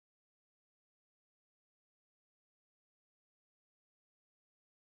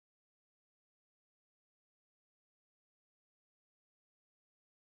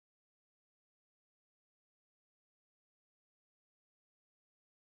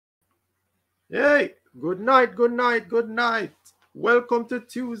Hey, good night, good night, good night. Welcome to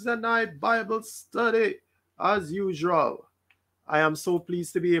Tuesday night Bible study. As usual, I am so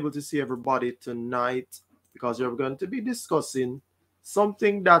pleased to be able to see everybody tonight because we're going to be discussing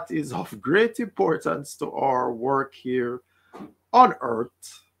something that is of great importance to our work here on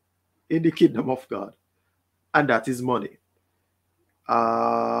earth in the kingdom of God, and that is money.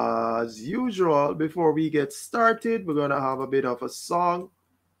 As usual, before we get started, we're going to have a bit of a song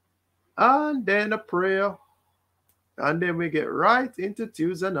and then a prayer. And then we get right into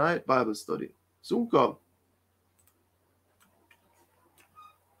Tuesday night Bible study. Soon come.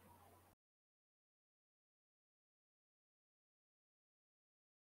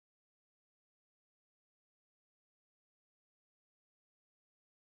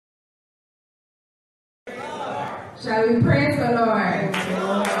 Shall we praise the Lord?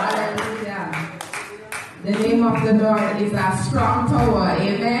 Hallelujah. The name of the Lord is a strong tower.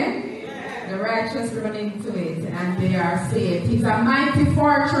 Amen. The righteous run into it and they are saved. He's a mighty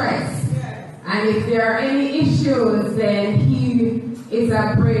fortress. And if there are any issues, then he is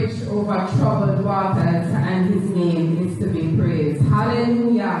a bridge over troubled waters, and his name is to be praised.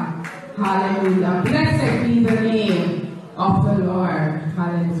 Hallelujah. Hallelujah. Blessed be the name of the Lord.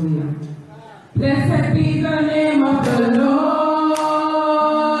 Hallelujah. Blessed be the name of the Lord.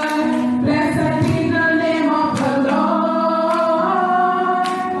 Blessed be the name of the Lord.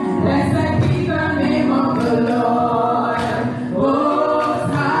 Blessed be the name of the Lord.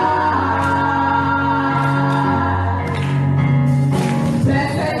 Most high.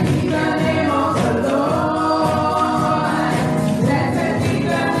 Blessed be the name of the Lord. Blessed be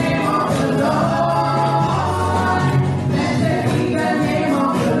the name of the Lord. Blessed be the name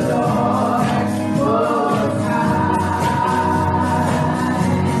of the Lord. Most high.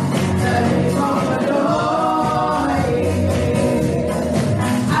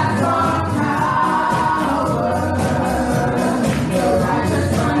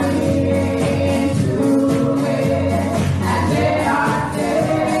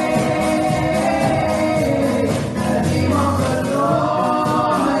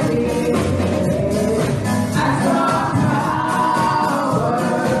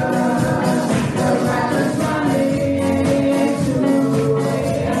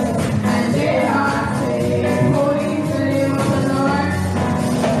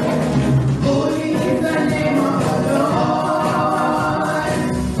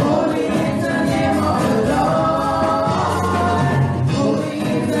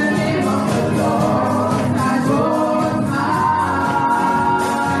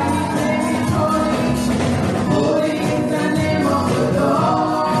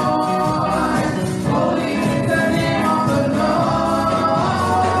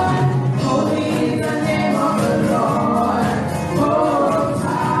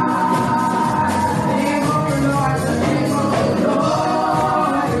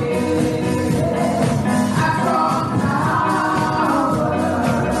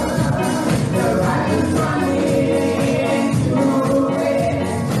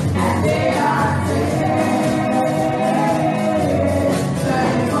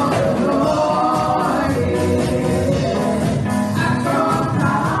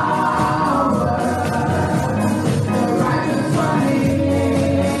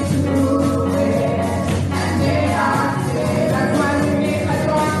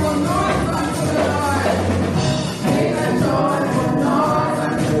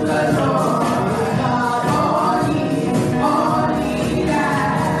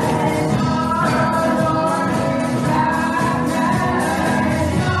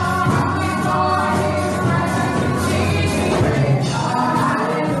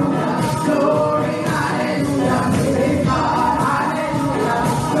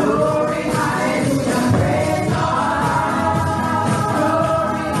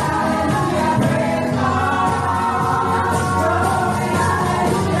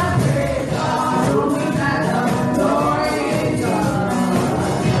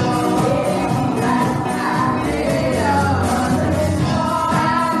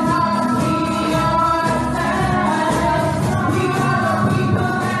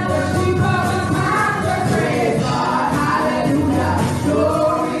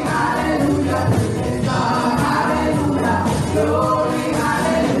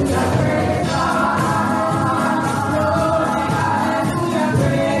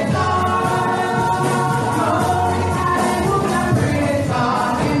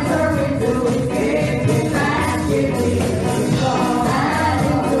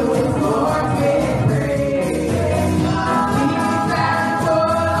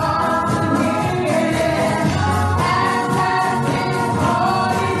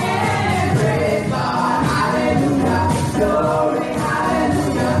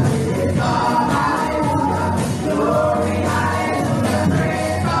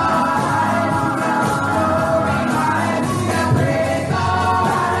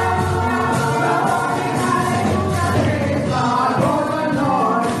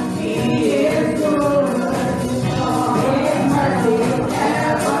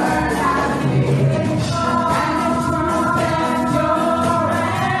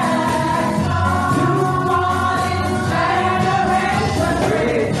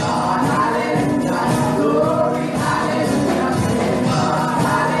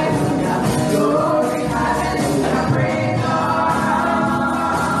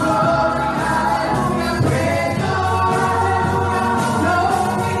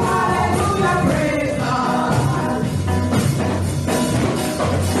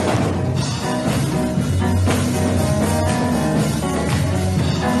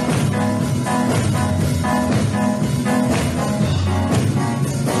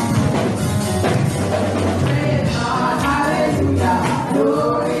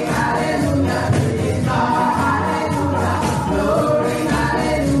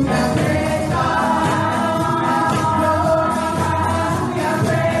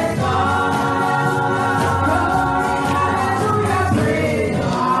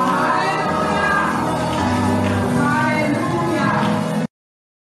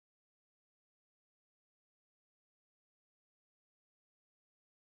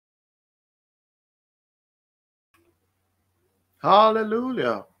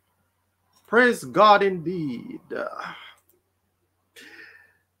 Hallelujah. Praise God indeed.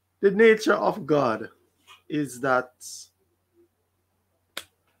 The nature of God is that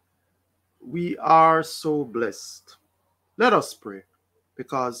we are so blessed. Let us pray,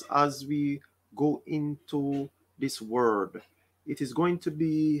 because as we go into this word, it is going to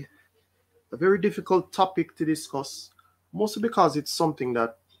be a very difficult topic to discuss, mostly because it's something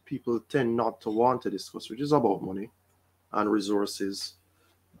that people tend not to want to discuss, which is about money and resources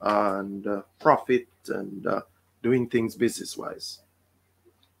and profit and doing things business wise.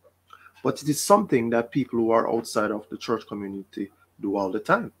 But it is something that people who are outside of the church community do all the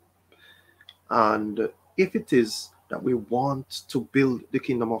time. And if it is that we want to build the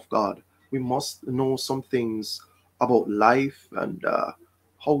kingdom of God, we must know some things about life and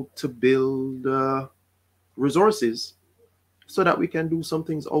how to build resources so that we can do some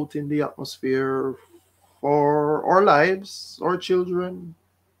things out in the atmosphere for our lives, our children,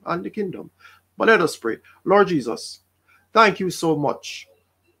 and the kingdom. But let us pray. Lord Jesus, thank you so much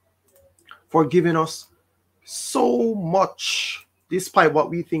for giving us so much despite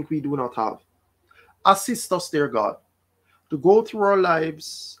what we think we do not have. Assist us, dear God, to go through our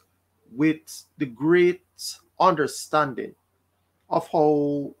lives with the great understanding of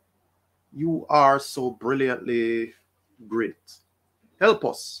how you are so brilliantly great. Help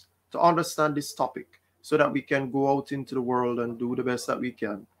us to understand this topic so that we can go out into the world and do the best that we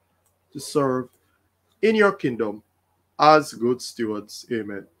can to serve in your kingdom as good stewards.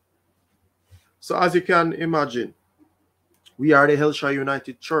 Amen. So as you can imagine, we are the Hellshire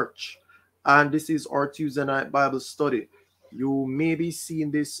United Church, and this is our Tuesday night Bible study. You may be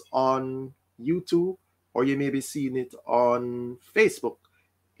seeing this on YouTube, or you may be seeing it on Facebook.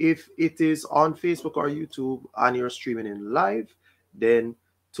 If it is on Facebook or YouTube and you're streaming in live, then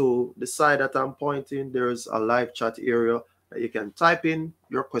to the side that I'm pointing, there's a live chat area that you can type in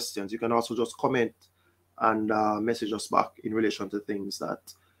your questions. You can also just comment and message us back in relation to things that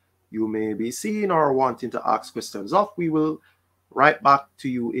you may be seeing or wanting to ask questions of. We will write back to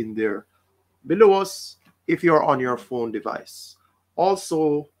you in there below us if you're on your phone device.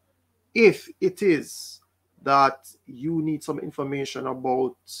 Also, if it is that you need some information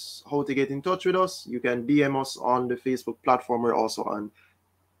about how to get in touch with us, you can DM us on the Facebook platform. We're also on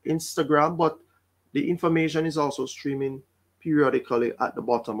Instagram, but the information is also streaming periodically at the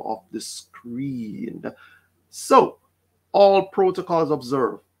bottom of the screen. So, all protocols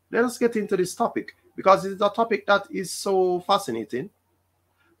observed. Let us get into this topic, because it's a topic that is so fascinating,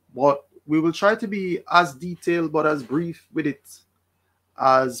 but we will try to be as detailed but as brief with it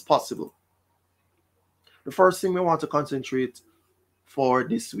as possible. The first thing we want to concentrate for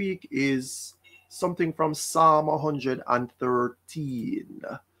this week is something from Psalm 113.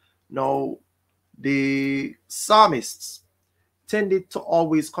 Now, the psalmists tended to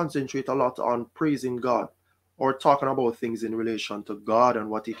always concentrate a lot on praising God or talking about things in relation to God and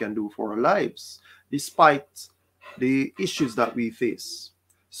what he can do for our lives, despite the issues that we face.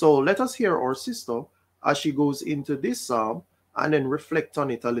 So let us hear our sister as she goes into this psalm and then reflect on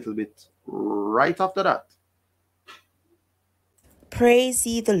it a little bit right after that. Praise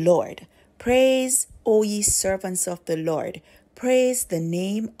ye the Lord. Praise, O ye servants of the Lord. Praise the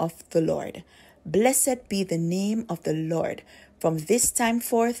name of the Lord. Blessed be the name of the Lord from this time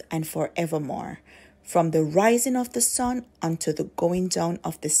forth and forevermore. From the rising of the sun unto the going down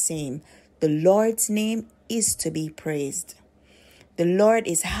of the same, the Lord's name is to be praised. The Lord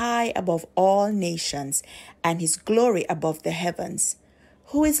is high above all nations, and his glory above the heavens.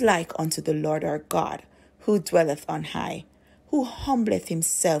 Who is like unto the Lord our God, who dwelleth on high, who humbleth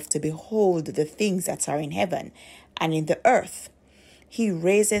himself to behold the things that are in heaven and in the earth? He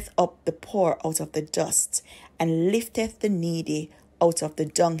raiseth up the poor out of the dust, and lifteth the needy out of the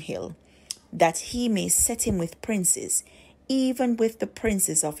dunghill, that he may set him with princes, even with the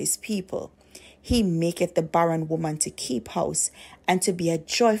princes of his people. He maketh the barren woman to keep house, and to be a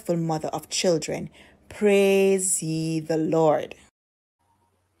joyful mother of children. Praise ye the Lord.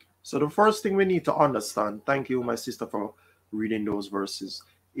 So the first thing we need to understand, thank you, my sister, for reading those verses,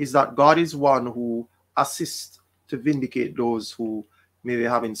 is that God is one who assists to vindicate those who may be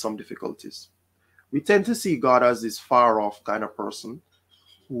having some difficulties. We tend to see God as this far off kind of person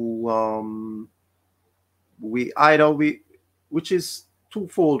who which is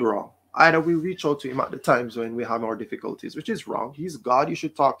twofold wrong. Either we reach out to him at the times when we have our difficulties, which is wrong. He's God. You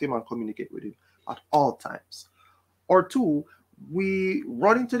should talk to him and communicate with him at all times. Or two, we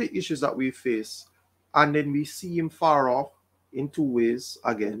run into the issues that we face and then we see him far off in two ways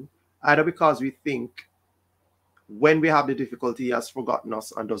again. Either because we think when we have the difficulty, he has forgotten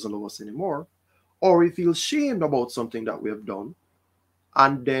us and doesn't love us anymore, or we feel shamed about something that we have done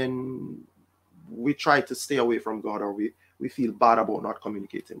and then we try to stay away from God, or we feel bad about not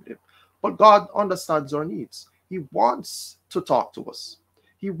communicating with him. But God understands our needs. He wants to talk to us.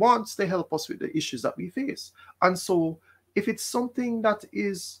 He wants to help us with the issues that we face. And so if it's something that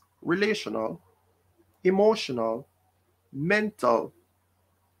is relational, emotional, mental,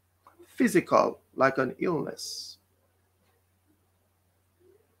 physical, like an illness,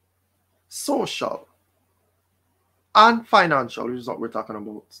 social, and financial, which is what we're talking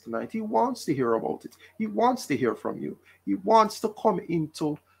about tonight, he wants to hear about it. He wants to hear from you. He wants to come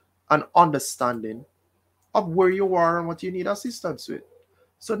into an understanding of where you are and what you need assistance with.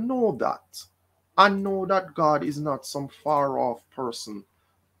 So know that. And know that God is not some far off person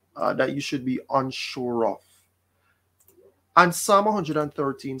that you should be unsure of. And Psalm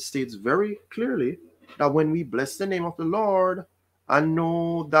 113 states very clearly that when we bless the name of the Lord and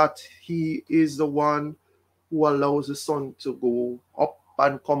know that he is the one who allows the sun to go up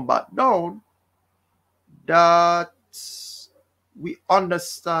and come back down, that we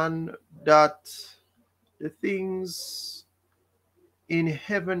understand that the things in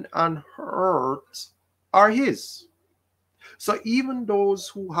heaven and earth are his. So even those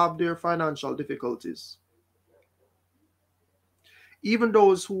who have their financial difficulties, even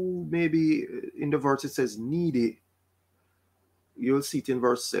those who maybe in the verse it says needy, you'll see it in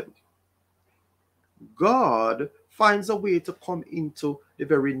verse 7. God finds a way to come into the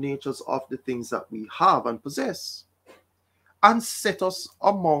very natures of the things that we have and possess and set us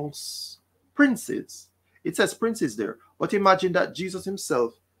amongst princes. It says princes there, but imagine that Jesus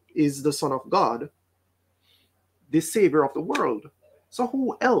himself is the Son of God, the Savior of the world. So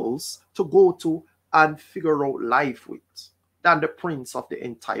who else to go to and figure out life with than the Prince of the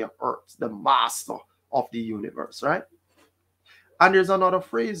entire earth, the Master of the universe, right? And there's another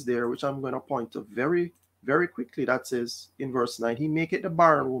phrase there which I'm going to point to very, very quickly, that says in verse 9, he maketh the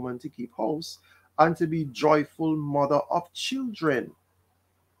barren woman to keep house and to be joyful mother of children.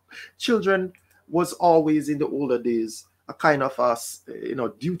 Children was always in the older days a kind of a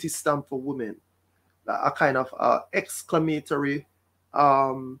duty stamp for women, a kind of exclamatory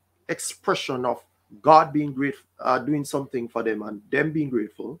expression of God being grateful, doing something for them and them being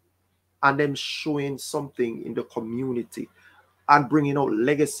grateful, and them showing something in the community and bringing out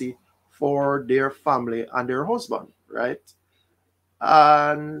legacy for their family and their husband, right?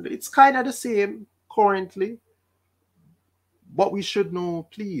 And it's kind of the same currently, but we should know,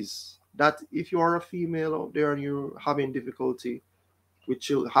 please, that if you are a female out there and you're having difficulty with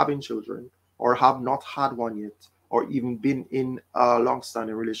having children, or have not had one yet, or even been in a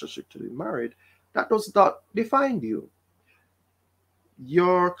long-standing relationship to be married, that does not define you.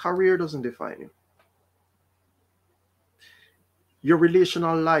 Your career doesn't define you. Your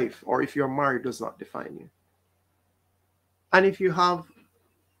relational life, or if you're married, does not define you. And if you have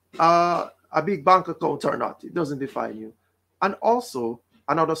a big bank account or not, it doesn't define you. And also,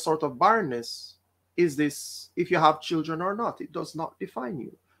 another sort of barrenness is this: if you have children or not, it does not define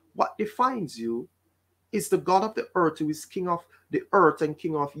you. What defines you is the God of the earth, who is king of the earth and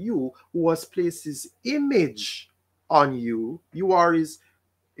king of you, who has placed his image on you. You are his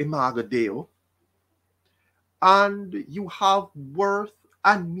imago Dei, and you have worth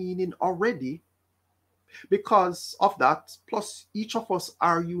and meaning already because of that. Plus, each of us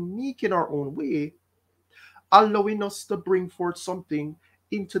are unique in our own way, allowing us to bring forth something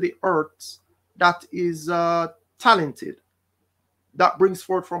into the earth that is talented, that brings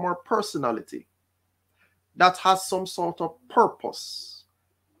forth from our personality, that has some sort of purpose,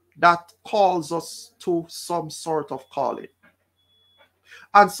 that calls us to some sort of calling.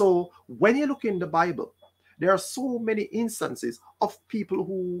 And so when you look in the Bible, there are so many instances of people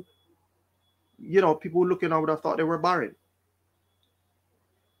who, people looking at would have thought they were barren.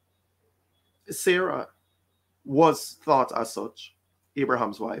 Sarah was thought as such,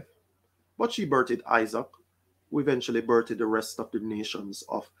 Abraham's wife, but she birthed Isaac, who eventually birthed the rest of the nations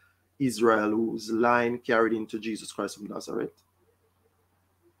of Israel, whose line carried into Jesus Christ of Nazareth.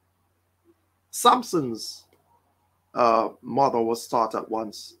 Samson's mother was thought at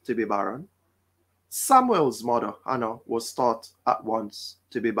once to be barren. Samuel's mother, Hannah, was thought at once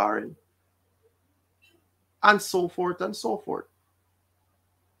to be barren. And so forth and so forth.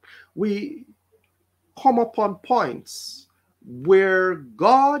 We come upon points where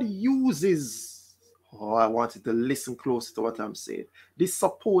God uses, I want you to listen close to what I'm saying, this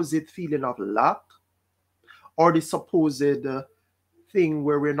supposed feeling of lack, or the supposed thing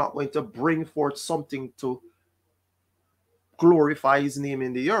where we're not going to bring forth something to glorify his name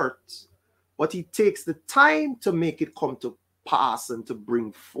in the earth, but he takes the time to make it come to pass and to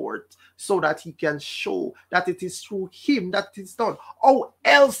bring forth, so that he can show that it is through him that it is done. How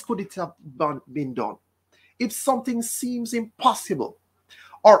else could it have been done? If something seems impossible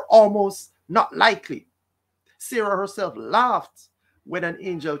or almost not likely, Sarah herself laughed when an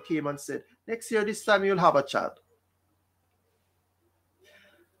angel came and said, next year this time you'll have a child.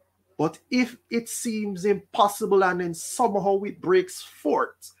 But if it seems impossible and then somehow it breaks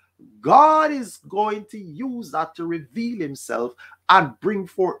forth, God is going to use that to reveal himself and bring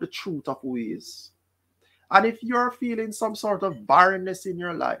forth the truth of who he is. And if you're feeling some sort of barrenness in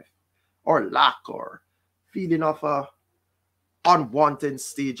your life, or lack, or feeling of a unwanted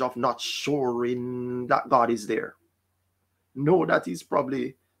stage of not sure that God is there, know that he's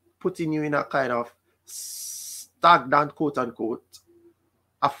probably putting you in a kind of stagnant, quote unquote,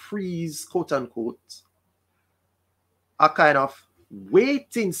 a freeze, quote unquote, a kind of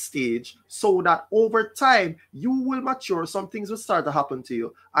waiting stage, so that over time you will mature, some things will start to happen to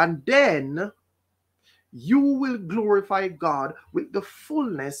you, and then you will glorify God with the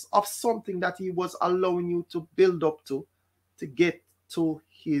fullness of something that he was allowing you to build up to get to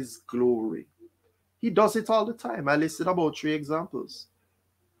his glory. He does it all the time. I listed about 3 examples.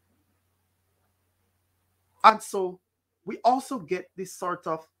 And so we also get this sort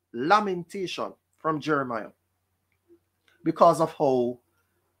of lamentation from Jeremiah because of how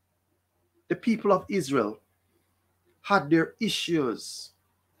the people of Israel had their issues,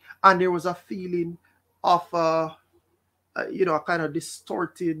 and there was a feeling of a kind of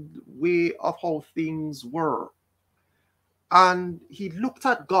distorted way of how things were. And he looked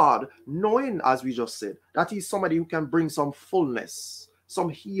at God, knowing, as we just said, that he's somebody who can bring some fullness, some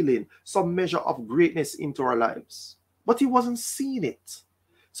healing, some measure of greatness into our lives. But he wasn't seeing it.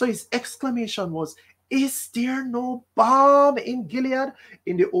 So his exclamation was, is there no balm in Gilead?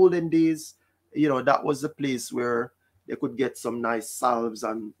 In the olden days, that was the place where they could get some nice salves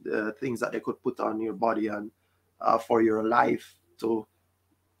and things that they could put on your body and for your life to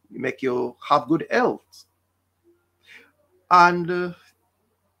make you have good health. And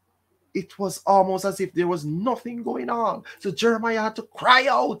it was almost as if there was nothing going on. So Jeremiah had to cry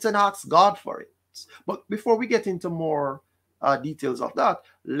out and ask God for it. But before we get into more details of that,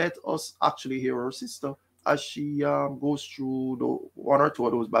 let us actually hear our sister as she goes through 1 or 2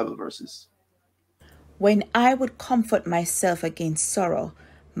 of those Bible verses. When I would comfort myself against sorrow,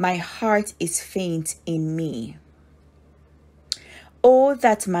 my heart is faint in me. Oh,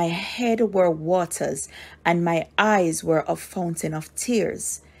 that my head were waters, and my eyes were a fountain of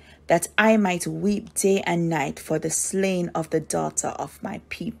tears, that I might weep day and night for the slain of the daughter of my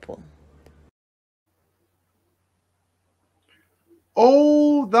people.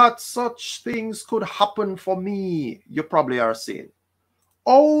 Oh, that such things could happen for me, you probably are saying.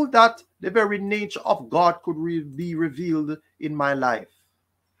 Oh, that the very nature of God could be revealed in my life.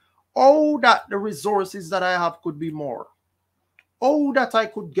 Oh, that the resources that I have could be more. Oh, that I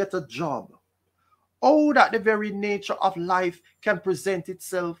could get a job. Oh, that the very nature of life can present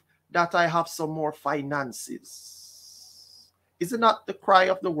itself, that I have some more finances. Isn't that the cry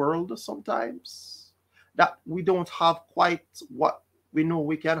of the world sometimes? That we don't have quite what we know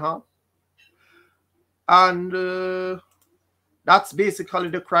we can have? And that's basically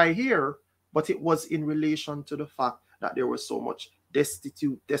the cry here, but it was in relation to the fact that there was so much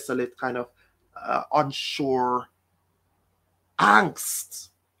destitute, desolate, kind of unsure angst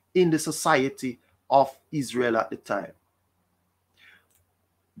in the society of Israel at the time.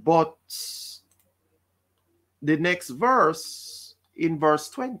 But the next verse, in verse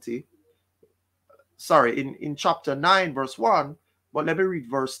 20, in chapter 9, verse 1, but let me read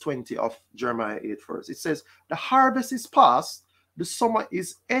verse 20 of Jeremiah 8 first. It says, the harvest is past, the summer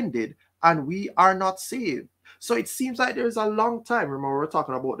is ended, and we are not saved. So it seems like there's a long time. Remember, we're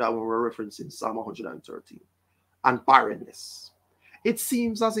talking about that when we're referencing Psalm 113 and barrenness. It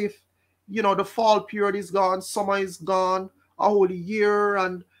seems as if, the fall period is gone, summer is gone, a whole year,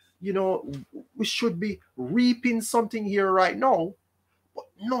 and, we should be reaping something here right now, but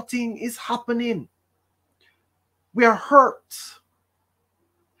nothing is happening. We are hurt.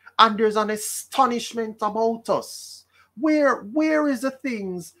 And there's an astonishment about us. Where is the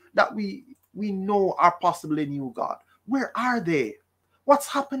things that we know are possibly new, God? Where are they? What's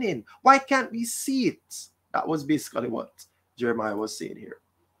happening? Why can't we see it? That was basically what Jeremiah was saying here.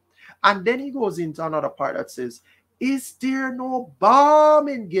 And then he goes into another part that says, is there no balm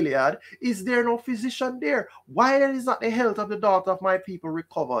in Gilead? Is there no physician there? Why then is not the health of the daughter of my people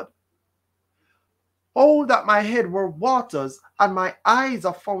recovered? Oh, that my head were waters, and my eyes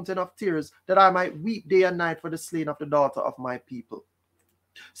a fountain of tears, that I might weep day and night for the slain of the daughter of my people.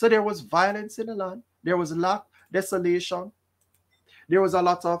 So there was violence in the land. There was lack, desolation. There was a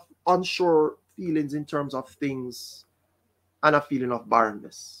lot of unsure feelings in terms of things and a feeling of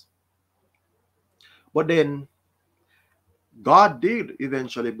barrenness. But then God did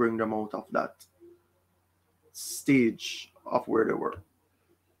eventually bring them out of that stage of where they were.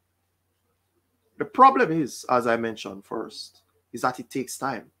 The problem is, as I mentioned first, is that it takes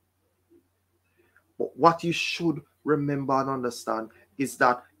time. But what you should remember and understand is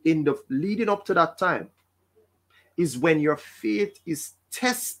that in the leading up to that time is when your faith is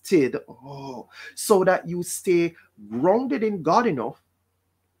tested, so that you stay grounded in God enough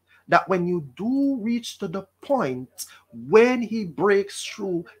that when you do reach to the point when he breaks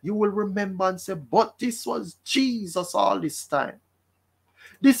through, you will remember and say, but this was Jesus all this time.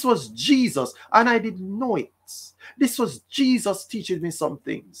 This was Jesus, and I didn't know it. This was Jesus teaching me some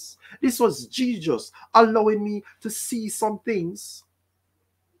things. This was Jesus allowing me to see some things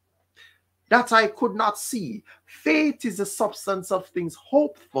that I could not see. Faith is the substance of things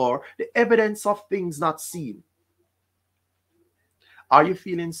hoped for, the evidence of things not seen. Are you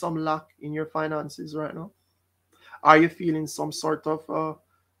feeling some lack in your finances right now? Are you feeling some sort of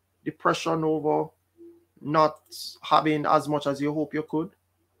depression over not having as much as you hope you could?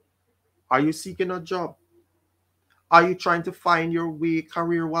 Are you seeking a job? Are you trying to find your way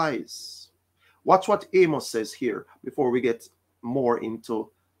career-wise? Watch what Amos says here before we get more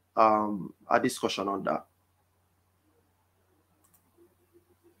into a discussion on that.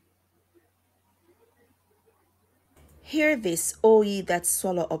 Hear this, O ye that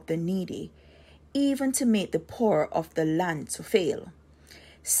swallow up the needy, even to make the poor of the land to fail,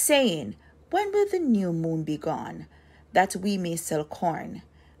 saying, when will the new moon be gone, that we may sell corn,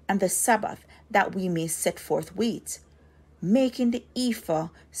 and the Sabbath, that we may set forth wheat, making the ephah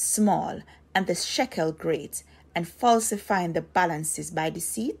small, and the shekel great, and falsifying the balances by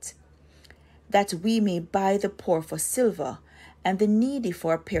deceit, that we may buy the poor for silver, and the needy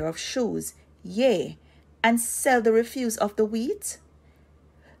for a pair of shoes, yea, and sell the refuse of the wheat?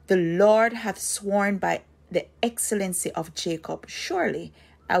 The Lord hath sworn by the excellency of Jacob, surely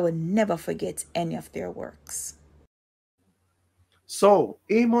I will never forget any of their works. So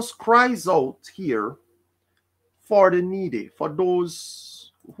Amos cries out here for the needy, for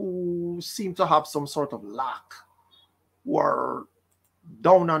those who seem to have some sort of lack, who are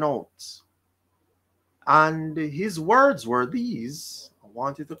down and out. And his words were these. I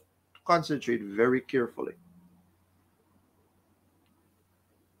want you to concentrate very carefully.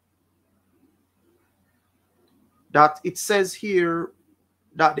 That it says here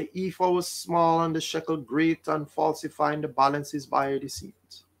that the ephah was small and the shekel great, and falsifying the balances by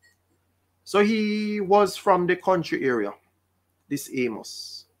deceit. So he was from the country area, this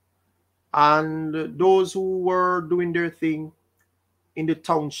Amos. And those who were doing their thing in the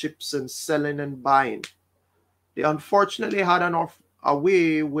townships and selling and buying, they unfortunately had a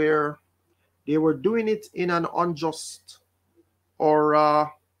way where they were doing it in an unjust or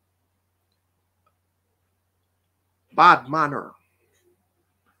bad manner.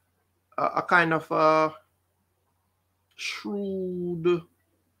 A kind of shrewd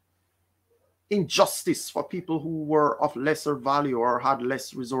injustice for people who were of lesser value or had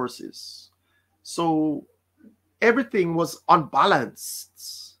less resources. So everything was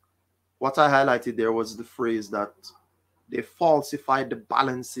unbalanced. What I highlighted there was the phrase that they falsified the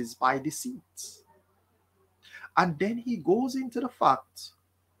balances by deceit. And then he goes into the fact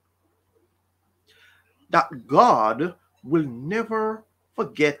that God will never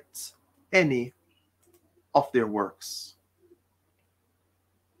forget any of their works.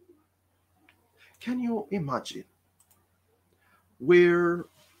 Can you imagine where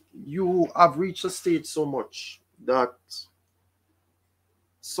you have reached a stage so much that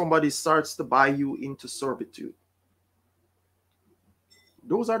somebody starts to buy you into servitude?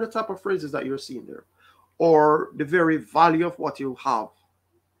 Those are the type of phrases that you're seeing there. Or the very value of what you have,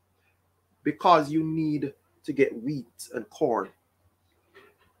 because you need to get wheat and corn,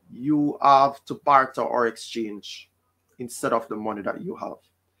 you have to barter or exchange instead of the money that you have.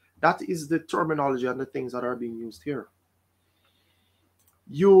 That is the terminology and the things that are being used here.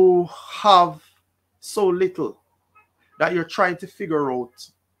 You have so little that you're trying to figure out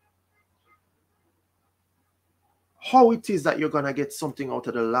how it is that you're going to get something out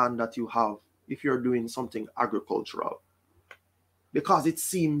of the land that you have if you're doing something agricultural. Because it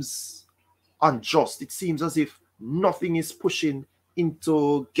seems unjust. It seems as if nothing is pushing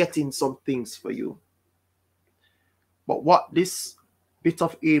into getting some things for you. But what this bit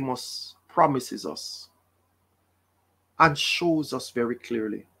of Amos promises us and shows us very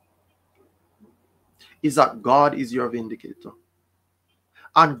clearly is that God is your vindicator.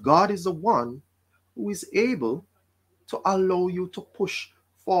 And God is the one who is able to allow you to push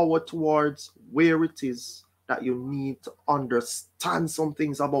forward towards where it is that you need to understand some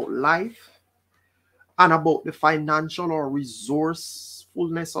things about life and about the financial or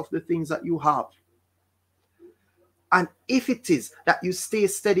resourcefulness of the things that you have. And if it is that you stay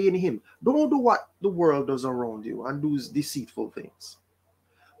steady in Him, don't do what the world does around you and do deceitful things.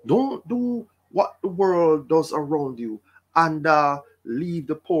 Don't do what the world does around you and leave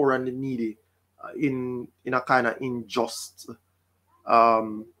the poor and the needy in a kind of unjust,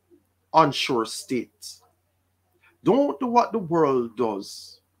 unsure state. Don't do what the world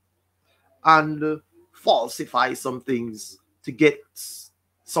does and falsify some things to get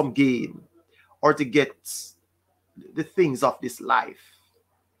some gain or to get the things of this life.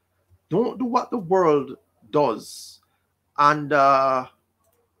 Don't do what the world does and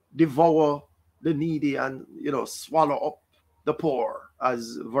devour the needy and swallow up the poor,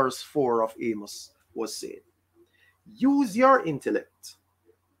 as verse 4 of Amos was saying. Use your intellect.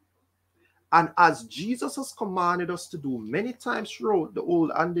 And as Jesus has commanded us to do many times throughout the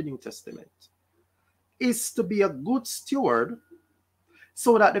Old and the New Testament, is to be a good steward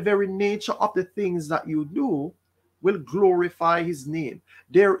so that the very nature of the things that you do will glorify His name.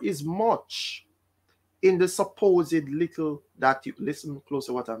 There is much in the supposed little that you, listen close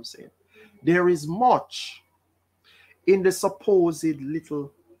to what I'm saying. There is much in the supposed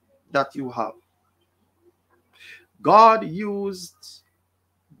little that you have. God used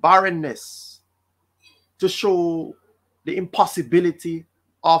barrenness to show the impossibility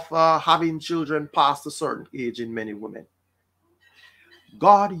of having children past a certain age in many women.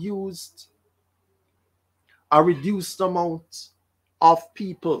 God used a reduced amount of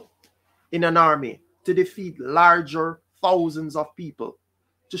people in an army to defeat larger thousands of people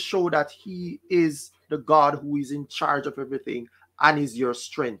to show that He is the God who is in charge of everything and is your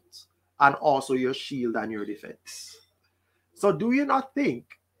strength and also your shield and your defense. So do you not think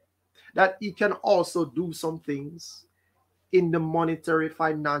that He can also do some things in the monetary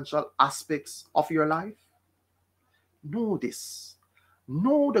financial aspects of your life? Know this.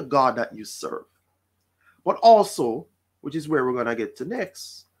 Know the God that you serve. But also, which is where we're going to get to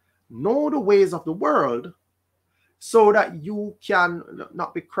next, know the ways of the world so that you can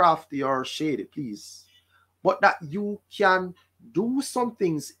not be crafty or shady, please, but that you can do some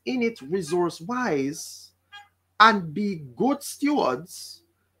things in it resource-wise and be good stewards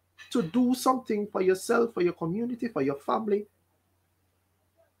to do something for yourself, for your community, for your family,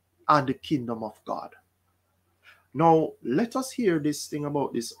 and the kingdom of God. Now, let us hear this thing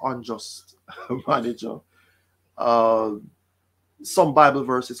about this unjust manager. Some Bible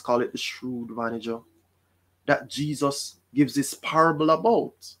verses call it the shrewd manager that Jesus gives this parable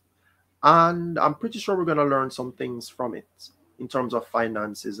about. And I'm pretty sure we're going to learn some things from it in terms of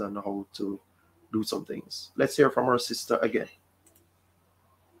finances and how to do some things. Let's hear from our sister again.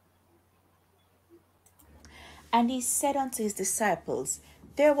 And He said unto His disciples,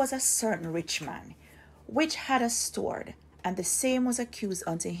 There was a certain rich man, which had a steward, and the same was accused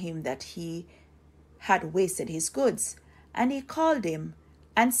unto him that he had wasted his goods. And he called him,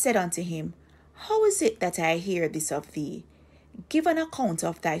 and said unto him, How is it that I hear this of thee? Give an account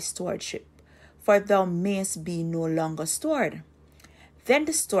of thy stewardship, for thou mayest be no longer steward. Then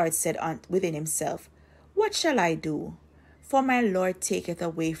the steward said within himself, What shall I do? For my Lord taketh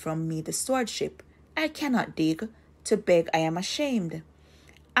away from me the stewardship. I cannot dig, to beg I am ashamed.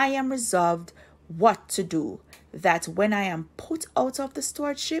 I am resolved what to do, that when I am put out of the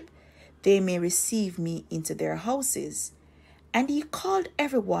stewardship, they may receive me into their houses. And he called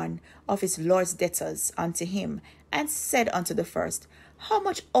every one of his Lord's debtors unto him, and said unto the first, How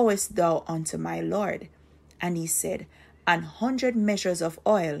much owest thou unto my Lord? And he said, 100 measures of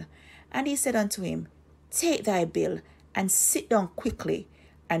oil. And he said unto him, Take thy bill, and sit down quickly,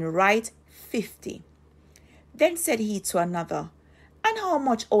 and write 50. Then said he to another, And how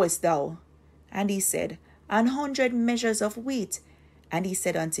much owest thou? And he said, 100 measures of wheat. And he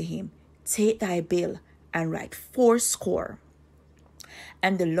said unto him, Take thy bill, and write 80.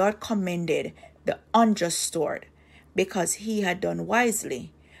 And the Lord commended the unjust steward, because he had done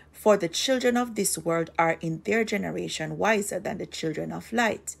wisely. For the children of this world are in their generation wiser than the children of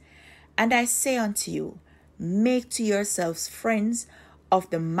light. And I say unto you, make to yourselves friends of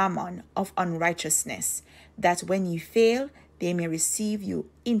the mammon of unrighteousness, that when ye fail, they may receive you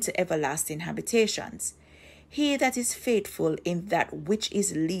into everlasting habitations. He that is faithful in that which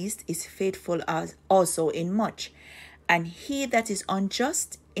is least is faithful as also in much. And he that is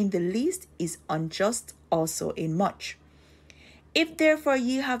unjust in the least is unjust also in much. If therefore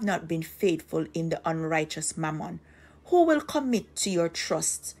ye have not been faithful in the unrighteous mammon, who will commit to your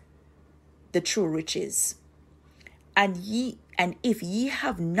trust the true riches? And if ye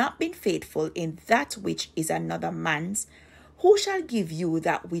have not been faithful in that which is another man's, who shall give you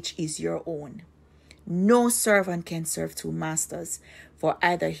that which is your own? No servant can serve two masters, for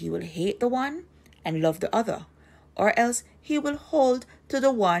either he will hate the one and love the other, or else he will hold to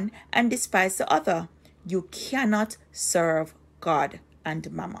the one and despise the other. You cannot serve God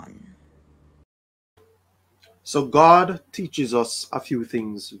and mammon. So God teaches us a few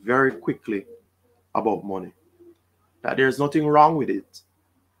things very quickly about money. That there's nothing wrong with it.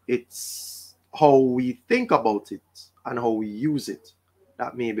 It's how we think about it and how we use it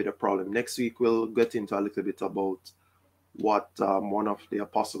that may be the problem. Next week we'll get into a little bit about what one of the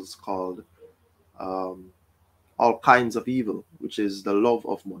apostles called all kinds of evil, which is the love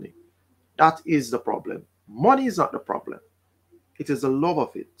of money. That is the problem. Money is not the problem. It is the love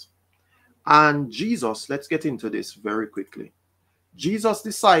of it. And Jesus, let's get into this very quickly. Jesus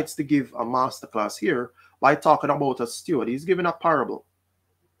decides to give a masterclass here by talking about a steward. He's giving a parable.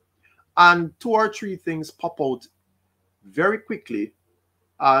 And 2 or 3 things pop out very quickly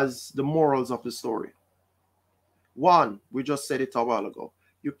as the morals of the story. One, we just said it a while ago.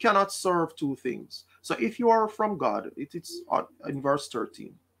 You cannot serve two things. So if you are from God, it's in verse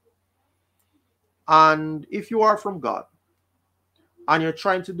 13. And if you are from God and you're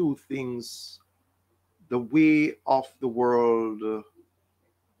trying to do things the way of the world,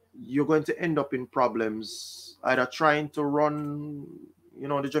 you're going to end up in problems, either trying to run,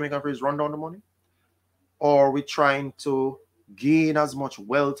 the Jamaican phrase, run down the money, or we're trying to gain as much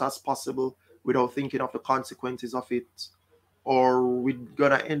wealth as possible without thinking of the consequences of it, or we're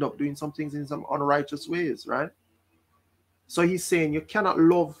going to end up doing some things in some unrighteous ways, right? So he's saying you cannot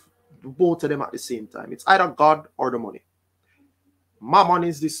love both of them at the same time. It's either God or the money. Mammon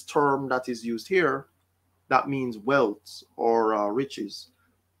is this term that is used here that means wealth or riches.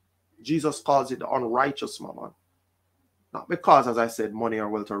 Jesus calls it the unrighteous mammon. Not because, as I said, money or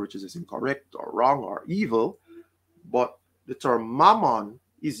wealth or riches is incorrect or wrong or evil, but the term mammon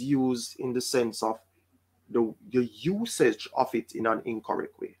is used in the sense of the usage of it in an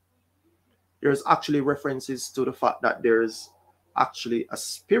incorrect way. There's actually references to the fact that there's actually a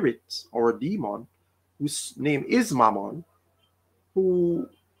spirit or a demon whose name is Mammon, who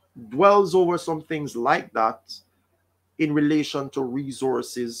dwells over some things like that in relation to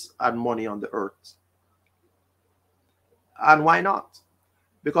resources and money on the earth. And why not?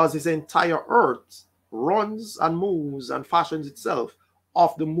 Because this entire earth runs and moves and fashions itself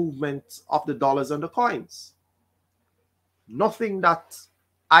off the movement of the dollars and the coins. Nothing that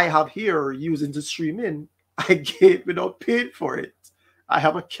I have here using to stream in, I get without paying for it. I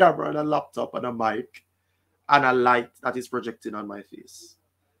have a camera and a laptop and a mic and a light that is projecting on my face.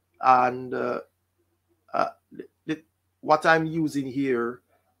 And what I'm using here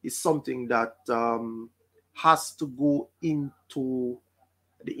is something that has to go into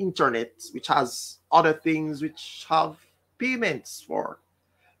the internet, which has other things which have payments for.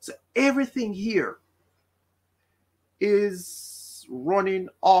 So everything here is running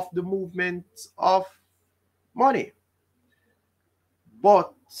off the movement of money.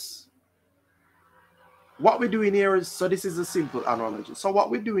 But what we're doing here is, so this is a simple analogy. So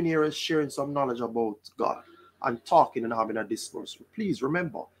what we're doing here is sharing some knowledge about God and talking and having a discourse. Please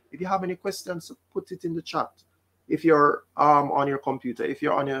remember, if you have any questions, put it in the chat. If you're on your computer, if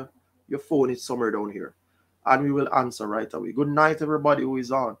you're on your phone, it's somewhere down here. And we will answer right away. Good night, everybody who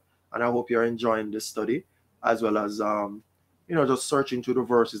is on. And I hope you're enjoying this study, as well as, just searching through the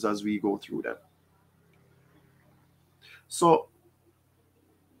verses as we go through them. So,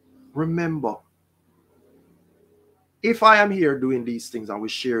 remember, if I am here doing these things and we're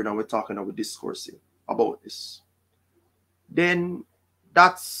sharing and we're talking and we're discoursing about this, then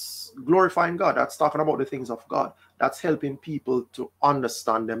that's glorifying God. That's talking about the things of God. That's helping people to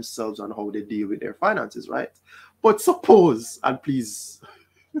understand themselves and how they deal with their finances, right? But suppose, and please,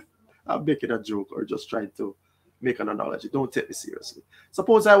 I'm making a joke or just trying to make an analogy. Don't take me seriously.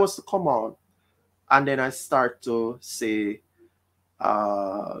 Suppose I was to come on and then I start to say,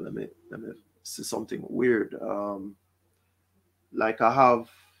 let me see something weird. Like I have,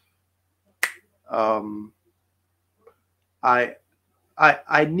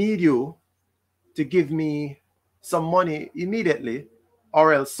 I need you to give me some money immediately,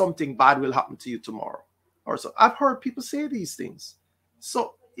 or else something bad will happen to you tomorrow. Or so I've heard people say these things.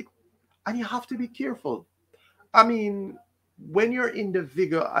 So and you have to be careful. I mean, when you're in the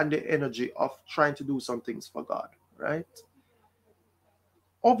vigor and the energy of trying to do some things for God, right?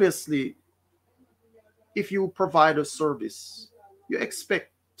 Obviously, if you provide a service, you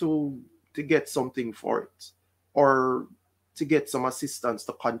expect to get something for it, or to get some assistance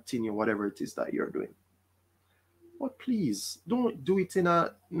to continue whatever it is that you're doing. But please, don't do it in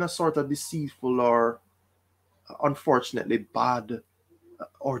a sort of deceitful or unfortunately bad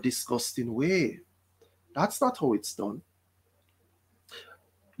or disgusting way. That's not how it's done.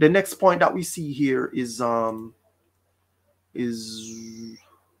 The next point that we see here is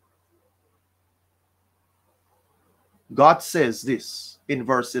God says this in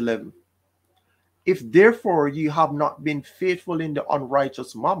verse 11. If therefore ye have not been faithful in the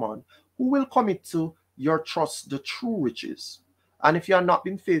unrighteous mammon, who will commit to your trust the true riches? And if you have not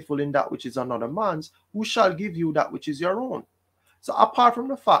been faithful in that which is another man's, who shall give you that which is your own? So apart from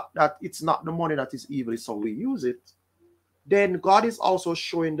the fact that it's not the money that is evil, it's how we use it, then God is also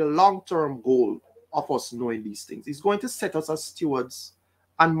showing the long-term goal of us knowing these things. He's going to set us as stewards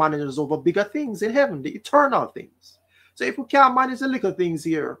and managers over bigger things in heaven, the eternal things. So if we can't manage the little things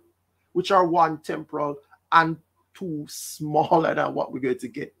here, which are one, temporal, and two, smaller than what we're going to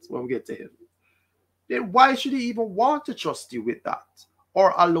get when we get to heaven, then why should he even want to trust you with that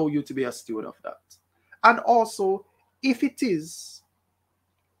or allow you to be a steward of that? And also, if it is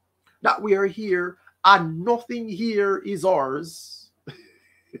that we are here and nothing here is ours,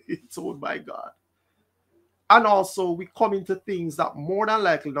 it's owned by God. And also, we come into things that more than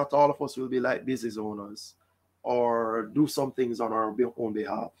likely not all of us will be like business owners or do some things on our own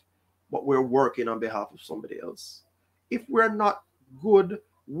behalf, but we're working on behalf of somebody else. If we're not good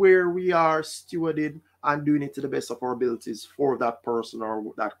where we are stewarding and doing it to the best of our abilities for that person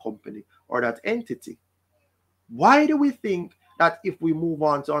or that company or that entity, why do we think that if we move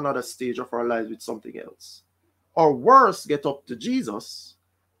on to another stage of our lives with something else, or worse, get up to Jesus,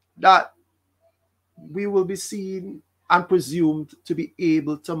 that we will be seen and presumed to be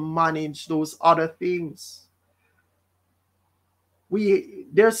able to manage those other things?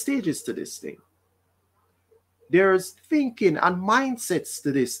 There are stages to this thing. There's thinking and mindsets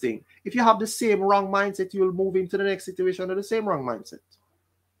to this thing. If you have the same wrong mindset, you'll move into the next situation with the same wrong mindset.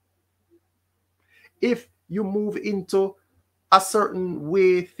 If you move into a certain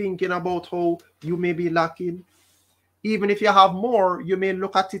way thinking about how you may be lacking, even if you have more, you may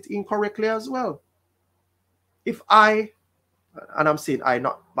look at it incorrectly as well. If I, and I'm saying I,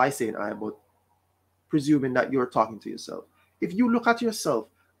 not by saying I, but presuming that you're talking to yourself. If you look at yourself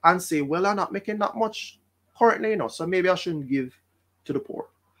and say, well, I'm not making that much currently, so maybe I shouldn't give to the poor,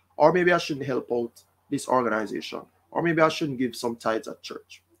 or maybe I shouldn't help out this organization, or maybe I shouldn't give some tithes at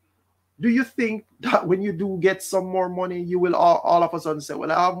church. Do you think that when you do get some more money, you will all of a sudden say,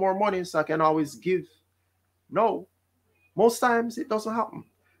 well, I have more money, so I can always give? No. Most times it doesn't happen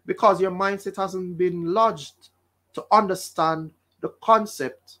because your mindset hasn't been lodged to understand the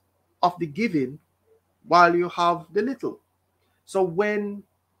concept of the giving while you have the little. So when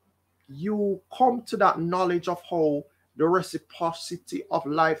you come to that knowledge of how the reciprocity of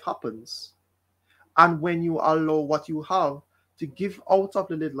life happens, and when you allow what you have to give out of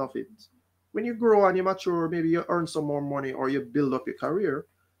the little of it, when you grow and you mature, maybe you earn some more money or you build up your career,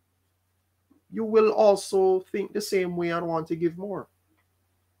 you will also think the same way and want to give more.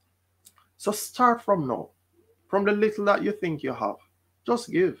 So start from now. From the little that you think you have, just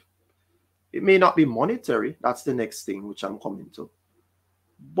give. It may not be monetary, that's the next thing which I'm coming to.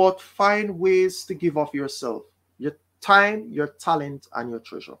 But find ways to give of yourself, your time, your talent, and your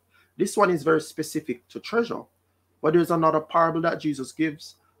treasure. This one is very specific to treasure. But there's another parable that Jesus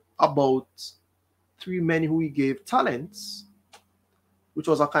gives about 3 men who he gave talents, which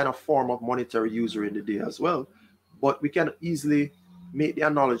was a kind of form of monetary usury in the day as well. But we can easily make the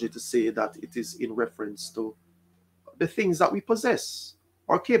analogy to say that it is in reference to the things that we possess,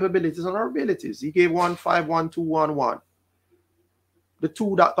 our capabilities and our abilities. He gave 1, 5, 1, 2, 1, 1. The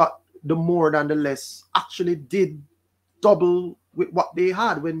two that got the more than the less actually did double with what they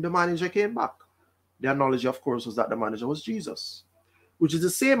had when the manager came back. The analogy, of course, was that the manager was Jesus, which is the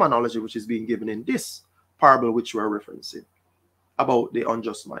same analogy which is being given in this parable which we're referencing about the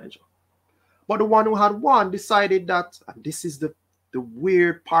unjust manager. But the one who had 1 decided that, and this is the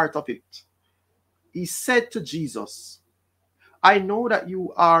weird part of it, he said to Jesus, I know that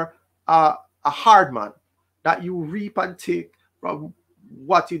you are a hard man, that you reap and take from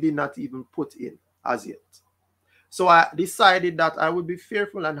what you did not even put in as yet. So I decided that I would be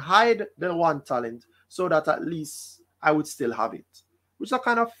fearful and hide the 1 talent so that at least I would still have it, which is a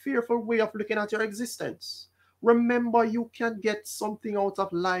kind of fearful way of looking at your existence. Remember, you can get something out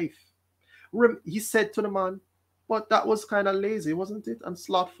of life. He said to the man, but that was kind of lazy, wasn't it? And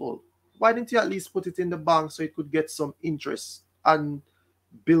slothful. Why didn't you at least put it in the bank so it could get some interest and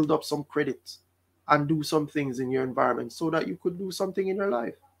build up some credit and do some things in your environment so that you could do something in your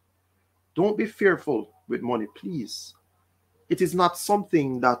life? Don't be fearful with money, please. It is not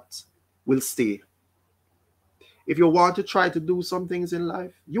something that will stay. If you want to try to do some things in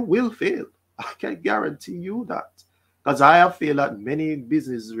life, you will fail. I can guarantee you that. Because I have failed at many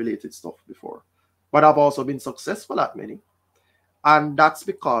business-related stuff before. But I've also been successful at many. And that's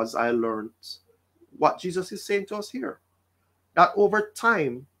because I learned what Jesus is saying to us here. That over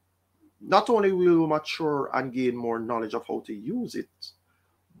time, not only will we mature and gain more knowledge of how to use it,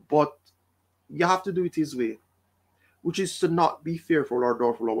 but you have to do it his way, which is to not be fearful or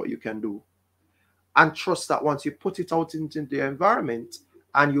doubtful of what you can do. And trust that once you put it out into the environment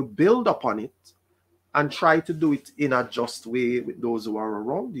and you build upon it and try to do it in a just way with those who are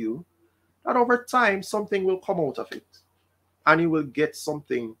around you, that over time something will come out of it and you will get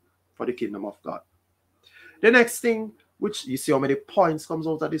something for the kingdom of God. The next thing, which you see how many points comes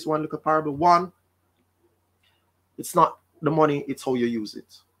out of this one little parable. One, it's not the money, it's how you use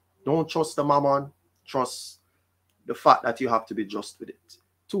it. Don't trust the mammon, trust the fact that you have to be just with it.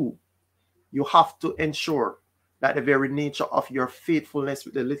 Two, you have to ensure that the very nature of your faithfulness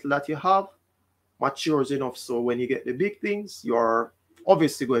with the little that you have matures enough so when you get the big things, you're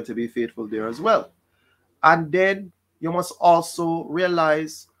obviously going to be faithful there as well. And then you must also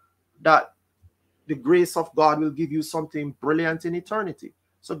realize that the grace of God will give you something brilliant in eternity.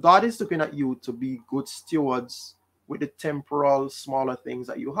 So God is looking at you to be good stewards with the temporal, smaller things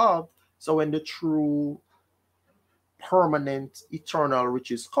that you have. So when the true, permanent, eternal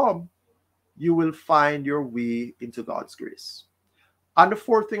riches come, you will find your way into God's grace. And the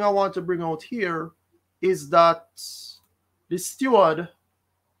fourth thing I want to bring out here is that the steward,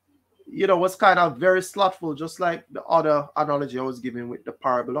 was kind of very slothful, just like the other analogy I was giving with the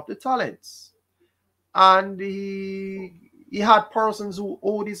parable of the talents. And he had persons who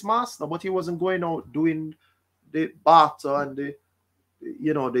owed his master, but he wasn't going out doing the barter and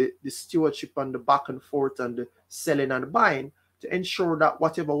the stewardship and the back and forth and the selling and the buying to ensure that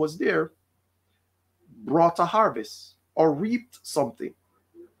whatever was there brought a harvest or reaped something.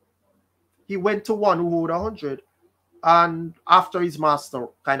 He went to one who owed 100, and after his master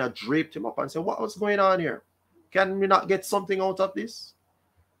kind of draped him up and said, "What was going on here? Can we not get something out of this?"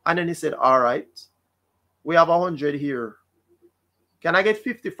 And then he said, "All right, we have 100 here. Can I get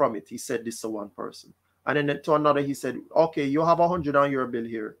 50 from it?" He said this to one person. And then to another, he said, "Okay, you have 100 on your bill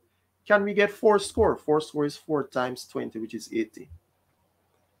here. Can we get 4 score? 4 score is 4 times 20, which is 80.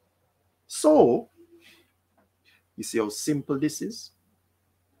 So, you see how simple this is?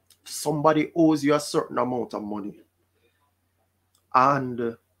 Somebody owes you a certain amount of money,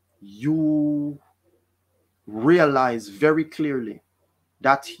 and you realize very clearly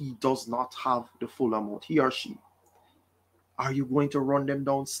that he does not have the full amount, he or she. Are you going to run them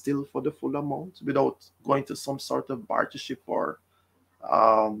down still for the full amount without going to some sort of bartership or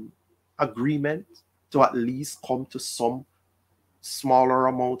agreement to at least come to some smaller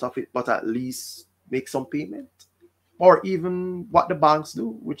amount of it, but at least make some payment? Or even what the banks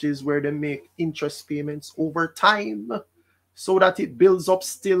do, which is where they make interest payments over time so that it builds up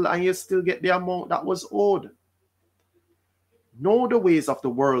still and you still get the amount that was owed. Know the ways of the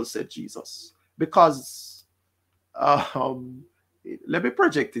world, said Jesus, because let me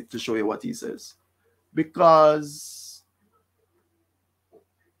project it to show you what he says. Because,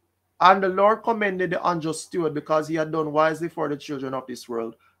 and the Lord commended the unjust steward because he had done wisely for the children of this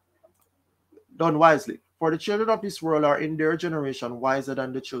world. Done wisely. For the children of this world are in their generation wiser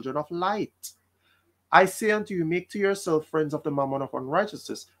than the children of light. I say unto you, make to yourself friends of the mammon of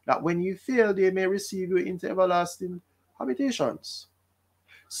unrighteousness, that when you fail, they may receive you into everlasting habitations.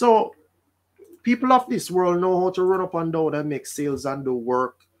 So, people of this world know how to run up and down and make sales and do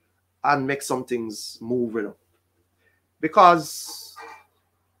work and make some things move, Because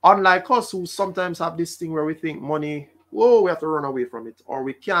unlike us, who sometimes have this thing where we think money, whoa, we have to run away from it, or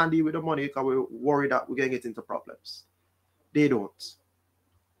we can't deal with the money because we're worried that we're going to get into problems. They don't.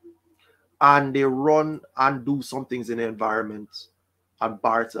 And they run and do some things in the environment and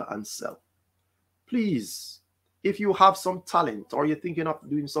barter and sell. Please, if you have some talent, or you're thinking of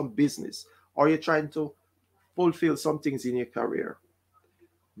doing some business, or you're trying to fulfill some things in your career,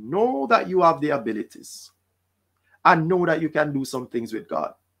 know that you have the abilities and know that you can do some things with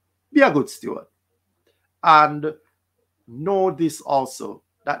God. Be a good steward. And know this also,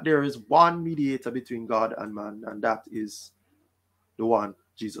 that there is one mediator between God and man, and that is the one,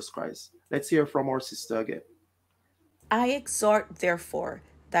 Jesus Christ. Let's hear from our sister again. I exhort, therefore,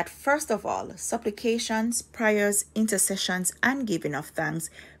 that first of all, supplications, prayers, intercessions, and giving of thanks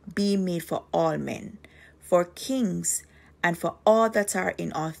be made for all men, for kings, and for all that are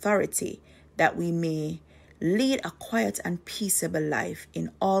in authority, that we may lead a quiet and peaceable life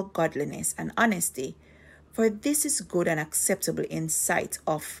in all godliness and honesty. For this is good and acceptable in sight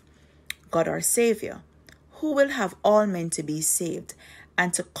of God our Savior, who will have all men to be saved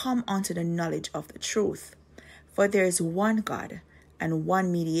and to come unto the knowledge of the truth. For there is one God and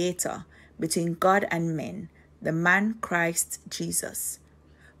one mediator between God and men, the man Christ Jesus,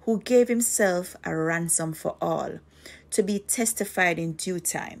 who gave himself a ransom for all, to be testified in due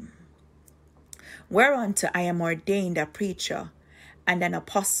time. Whereunto I am ordained a preacher and an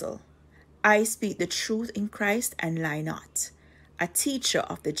apostle. I speak the truth in Christ and lie not, a teacher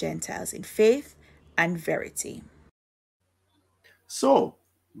of the Gentiles in faith and verity. So,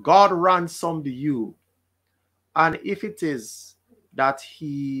 God ransomed you. And if it is that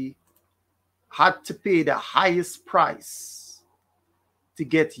he had to pay the highest price to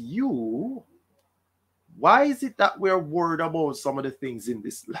get you, why is it that we're worried about some of the things in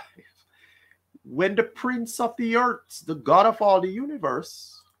this life? When the Prince of the earth, the God of all the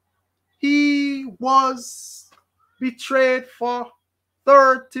universe, he was betrayed for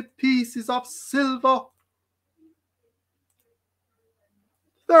 30 pieces of silver.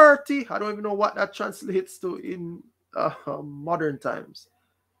 30, I don't even know what that translates to in modern times.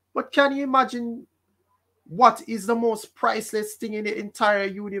 But can you imagine what is the most priceless thing in the entire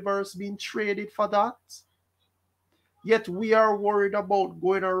universe being traded for that? Yet we are worried about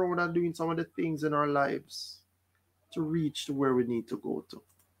going around and doing some of the things in our lives to reach to where we need to go to.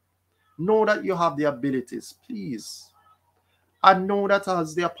 Know that you have the abilities, please. And know that,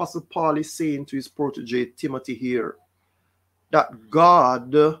 as the Apostle Paul is saying to his protege Timothy here, that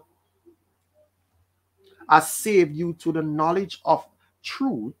God has saved you to the knowledge of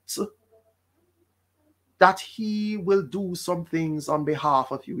truth, that he will do some things on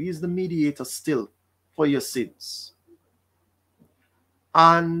behalf of you. He is the mediator still for your sins.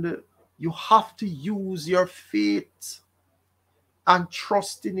 And you have to use your faith and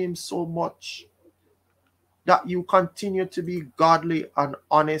trust in him so much that you continue to be godly and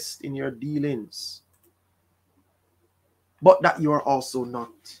honest in your dealings, but that you are also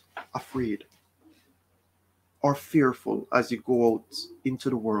not afraid or fearful as you go out into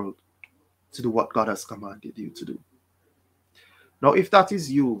the world to do what God has commanded you to do. Now, if that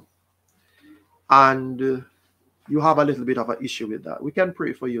is you and you have a little bit of an issue with that, we can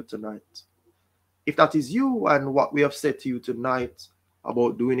pray for you tonight. If that is you and what we have said to you tonight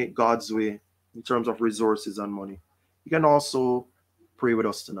about doing it God's way in terms of resources and money, you can also pray with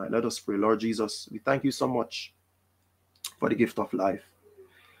us tonight. Let us pray. Lord Jesus, we thank you so much for the gift of life,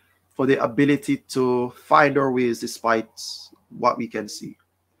 for the ability to find our ways despite what we can see.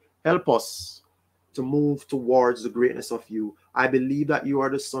 Help us to move towards the greatness of you. I believe that you are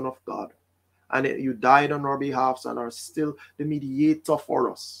the Son of God, and that you died on our behalf and are still the mediator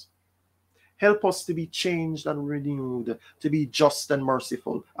for us. Help us to be changed and renewed, to be just and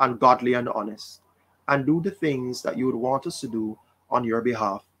merciful and godly and honest, and do the things that you would want us to do on your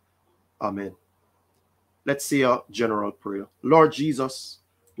behalf. Amen. Let's say a general prayer. Lord Jesus,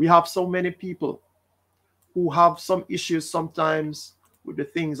 we have so many people who have some issues sometimes with the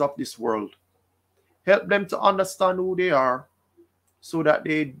things of this world. Help them to understand who they are so that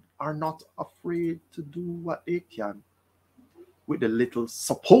they are not afraid to do what they can with the little,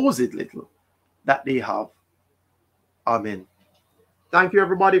 supposed little, that they have. Amen. Thank you,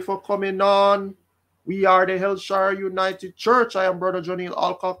 everybody, for coming on. We are the Hellshire United Church. I am Brother Jonil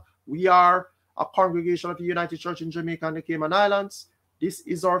Alcock. We are a congregation of the United Church in Jamaica and the Cayman Islands. This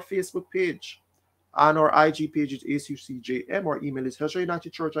is our Facebook page, and our IG page is UCJCI. Our email is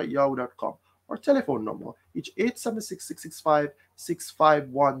hellshireunitedchurch@yahoo.com. Our telephone number is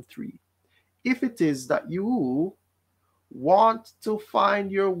 876-665-6513. If it is that you want to find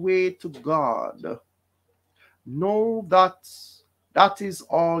your way to God, know that that is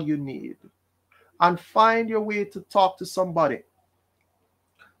all you need. And find your way to talk to somebody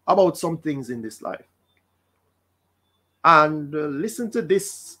about some things in this life. And listen to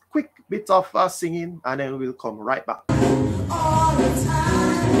this quick bit of singing, and then we'll come right back. All the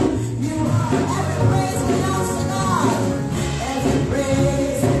time, you are every praise belongs to God. Every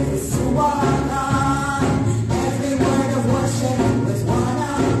praise is to our God. Every word of worship is one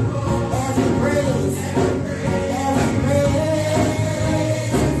of every praise. Every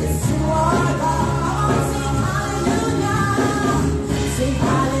praise is to our God. Sing hallelujah. Sing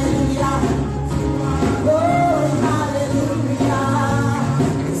hallelujah. Glory, hallelujah.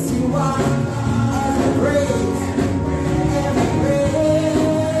 It's to our every praise. Every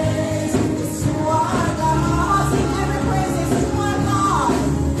praise is to our God.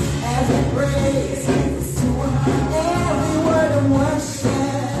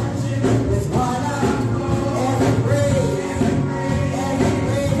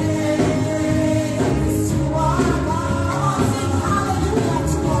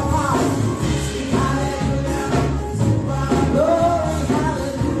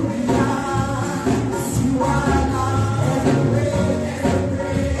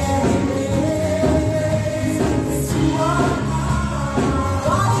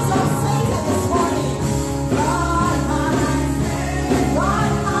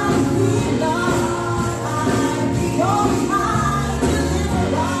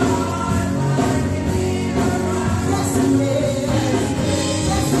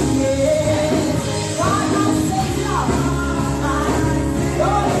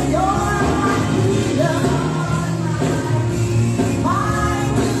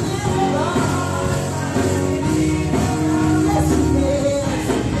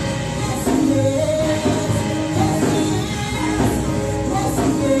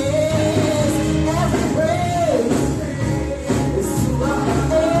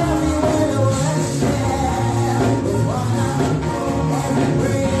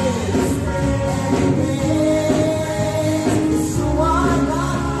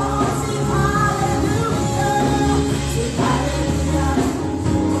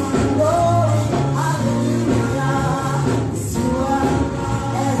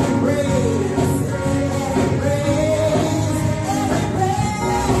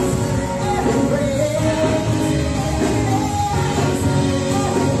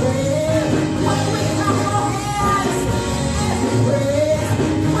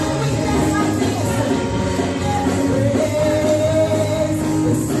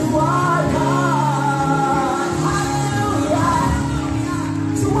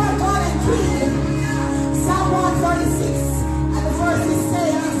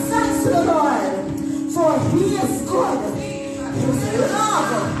 He is good. His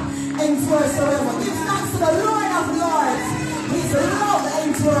love endures forever. Give thanks to the Lord of Lords. His love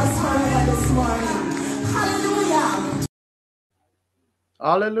endures forever this morning. Hallelujah.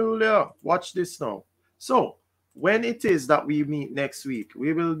 Hallelujah. Watch this now. So, when it is that we meet next week,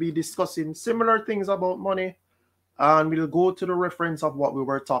 we will be discussing similar things about money, and we'll go to the reference of what we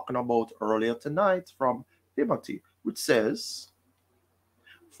were talking about earlier tonight from Timothy, which says,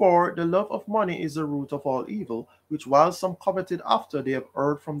 "For the love of money is the root of all evil, which while some coveted after, they have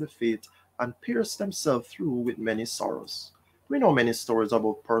erred from the faith and pierced themselves through with many sorrows." We know many stories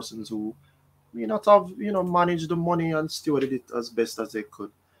about persons who may not have, managed the money and stewarded it as best as they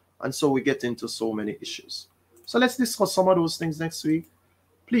could. And so we get into so many issues. So let's discuss some of those things next week.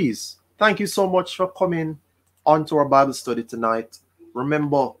 Please, thank you so much for coming onto our Bible study tonight.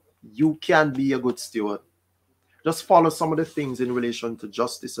 Remember, you can be a good steward. Just follow some of the things in relation to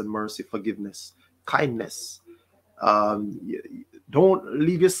justice and mercy, forgiveness, kindness. Don't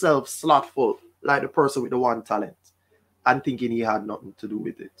leave yourself slothful like the person with the one talent and thinking he had nothing to do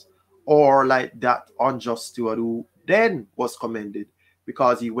with it. Or like that unjust steward who then was commended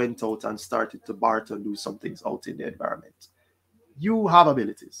because he went out and started to barter and do some things out in the environment. You have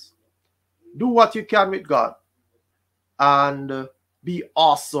abilities. Do what you can with God and be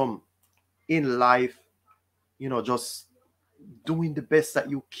awesome in life. Just doing the best that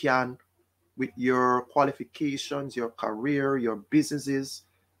you can with your qualifications, your career, your businesses,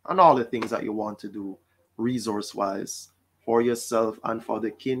 and all the things that you want to do resource-wise for yourself and for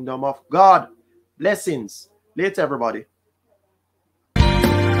the kingdom of God. Blessings. Later, everybody.